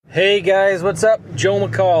Hey guys, what's up? Joe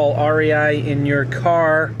McCall, REI in your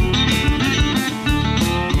car.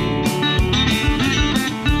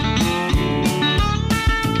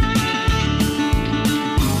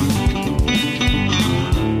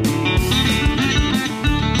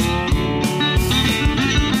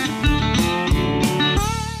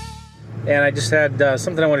 And I just had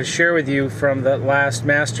something I want to share with you from the last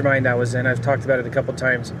mastermind I was in. I've talked about it a couple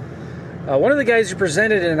times. One of the guys who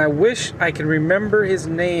presented, and I wish I could remember his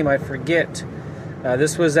name, I forget.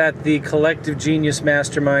 This was at the Collective Genius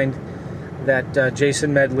Mastermind that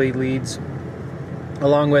Jason Medley leads,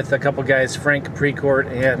 along with a couple guys, Frank Precourt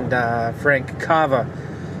and Frank Cava.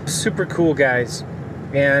 Super cool guys.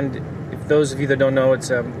 And if those of you that don't know,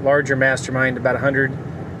 it's a larger mastermind, about 100,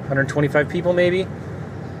 125 people maybe.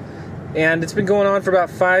 And it's been going on for about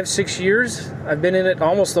 5-6 years. I've been in it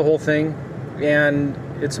almost the whole thing, and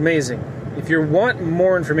it's amazing. If you want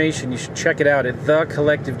more information, you should check it out at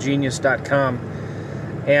thecollectivegenius.com.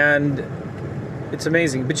 And it's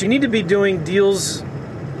amazing. But you need to be doing deals,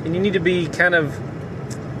 and you need to be kind of,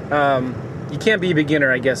 you can't be a beginner,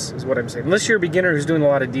 I guess, is what I'm saying. Unless you're a beginner who's doing a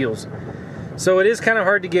lot of deals. So it is kind of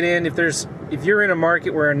hard to get in. If you're in a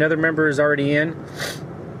market where another member is already in,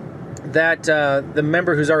 that the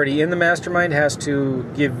member who's already in the mastermind has to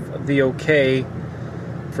give the okay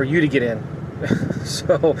for you to get in.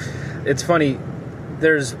 So it's funny,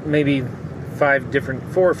 there's maybe 4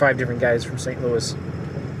 or 5 different guys from St. Louis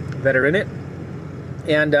that are in it,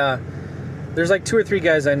 and there's like 2 or 3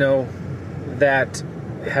 guys I know that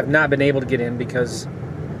have not been able to get in because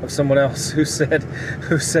of someone else who said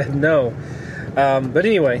no. But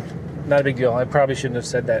anyway, not a big deal. I probably shouldn't have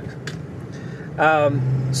said that.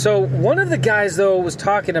 So one of the guys though was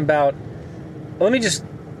talking about, let me just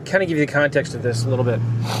kind of give you the context of this a little bit.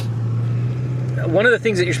 One of the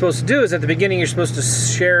things that you're supposed to do is at the beginning you're supposed to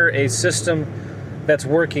share a system that's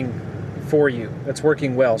working for you, that's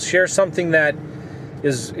working well. Share something that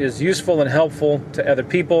is useful and helpful to other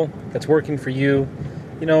people, that's working for you.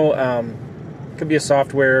 You know, it could be a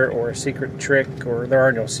software or a secret trick, or there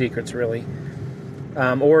are no secrets really,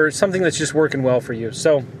 or something that's just working well for you.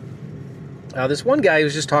 So this one guy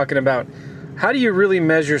was just talking about, how do you really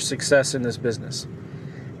measure success in this business?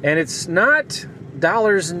 And it's not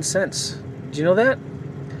dollars and cents. Do you know that?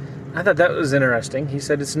 I thought that was interesting. He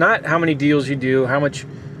said it's not how many deals you do, how much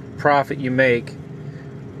profit you make.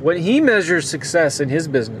 When he measures success in his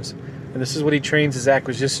business, and this is what he trains his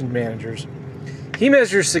acquisition managers, he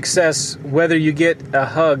measures success whether you get a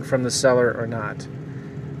hug from the seller or not.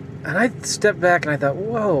 And I stepped back and I thought,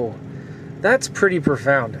 whoa, that's pretty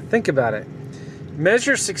profound. Think about it.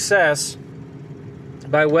 Measure success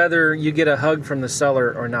by whether you get a hug from the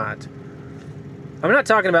seller or not. I'm not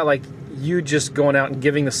talking about like you just going out and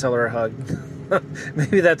giving the seller a hug.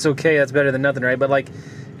 Maybe that's okay. That's better than nothing, right? But like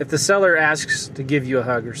if the seller asks to give you a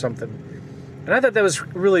hug or something. And I thought that was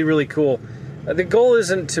really, really cool. The goal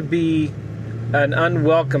isn't to be an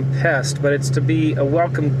unwelcome pest, but it's to be a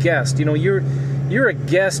welcome guest. You know, you're a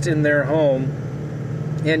guest in their home,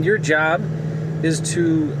 and your job is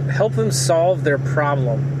to help them solve their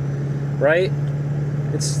problem, right?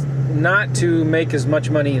 It's not to make as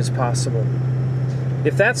much money as possible.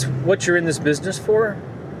 If that's what you're in this business for,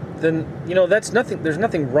 then, you know, there's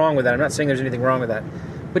nothing wrong with that. I'm not saying there's anything wrong with that.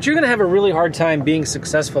 But you're going to have a really hard time being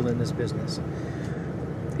successful in this business.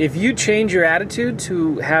 If you change your attitude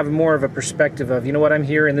to have more of a perspective of, you know what, I'm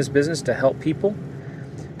here in this business to help people,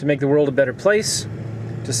 to make the world a better place,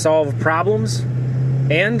 to solve problems,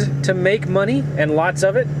 and to make money, and lots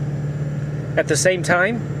of it, at the same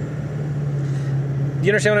time. Do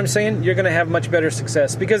you understand what I'm saying? You're going to have much better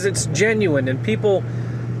success because it's genuine and people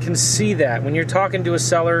can see that. When you're talking to a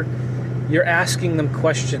seller, you're asking them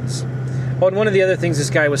questions. Oh, and one of the other things this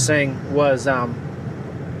guy was saying was, I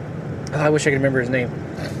wish I could remember his name.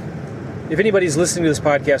 If anybody's listening to this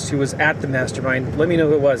podcast who was at the mastermind, let me know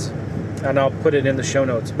who it was, and I'll put it in the show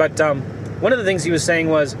notes. But one of the things he was saying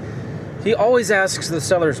was, he always asks the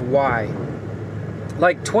sellers why,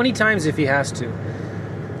 like 20 times if he has to.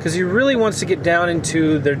 Because he really wants to get down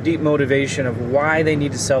into their deep motivation of why they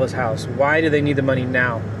need to sell this house. Why do they need the money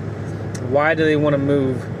now? Why do they want to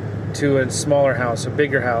move to a smaller house, a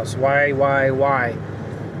bigger house? Why?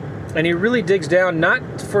 And he really digs down, not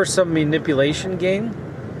for some manipulation game,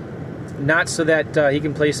 not so that he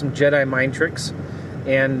can play some Jedi mind tricks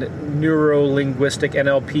and neuro-linguistic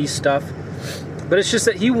NLP stuff, but it's just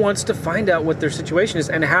that he wants to find out what their situation is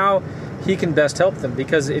and how he can best help them.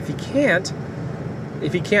 Because if he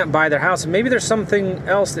can't buy their house, maybe there's something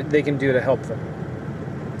else that they can do to help them.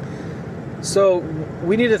 So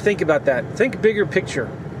we need to think about that. Think bigger picture.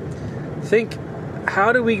 Think,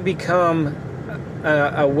 how do we become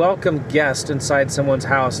a welcome guest inside someone's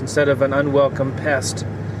house instead of an unwelcome pest.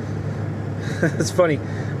 It's funny.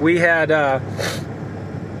 We had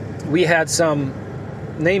some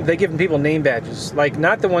name. They give people name badges, like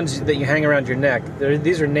not the ones that you hang around your neck.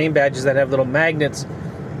 These are name badges that have little magnets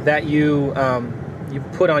that you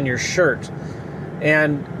put on your shirt.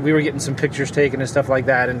 And we were getting some pictures taken and stuff like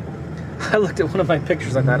that. And I looked at one of my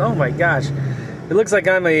pictures. I thought, oh my gosh, it looks like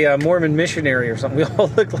I'm a Mormon missionary or something. We all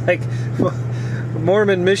look like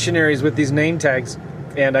Mormon missionaries with these name tags.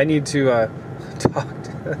 And I need to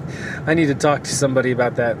talk to somebody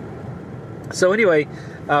about that. So anyway,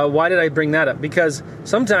 why did I bring that up? Because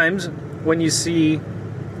sometimes when you see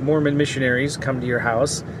Mormon missionaries come to your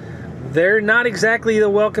house, they're not exactly the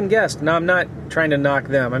welcome guest. Now, I'm not trying to knock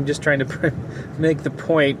them. I'm just trying to make the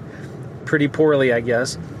point pretty poorly, I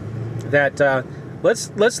guess, that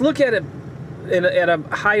let's look at it at a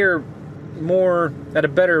higher, at a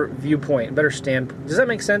better viewpoint, better standpoint. Does that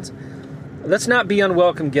make sense? Let's not be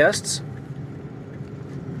unwelcome guests,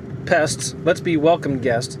 pests. Let's be welcome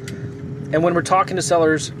guests. And when we're talking to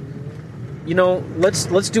sellers,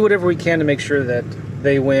 let's do whatever we can to make sure that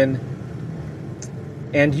they win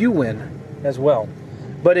and you win as well.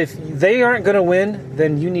 But if they aren't going to win,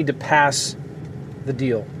 then you need to pass the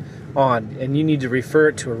deal on, and you need to refer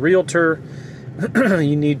it to a realtor.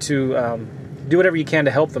 You need to do whatever you can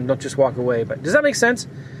to help them. Don't just walk away. But does that make sense?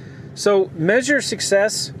 So measure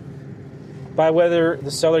success by whether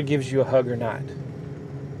the seller gives you a hug or not.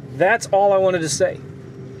 That's all I wanted to say.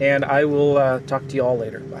 And I will talk to you all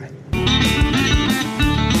later. Bye.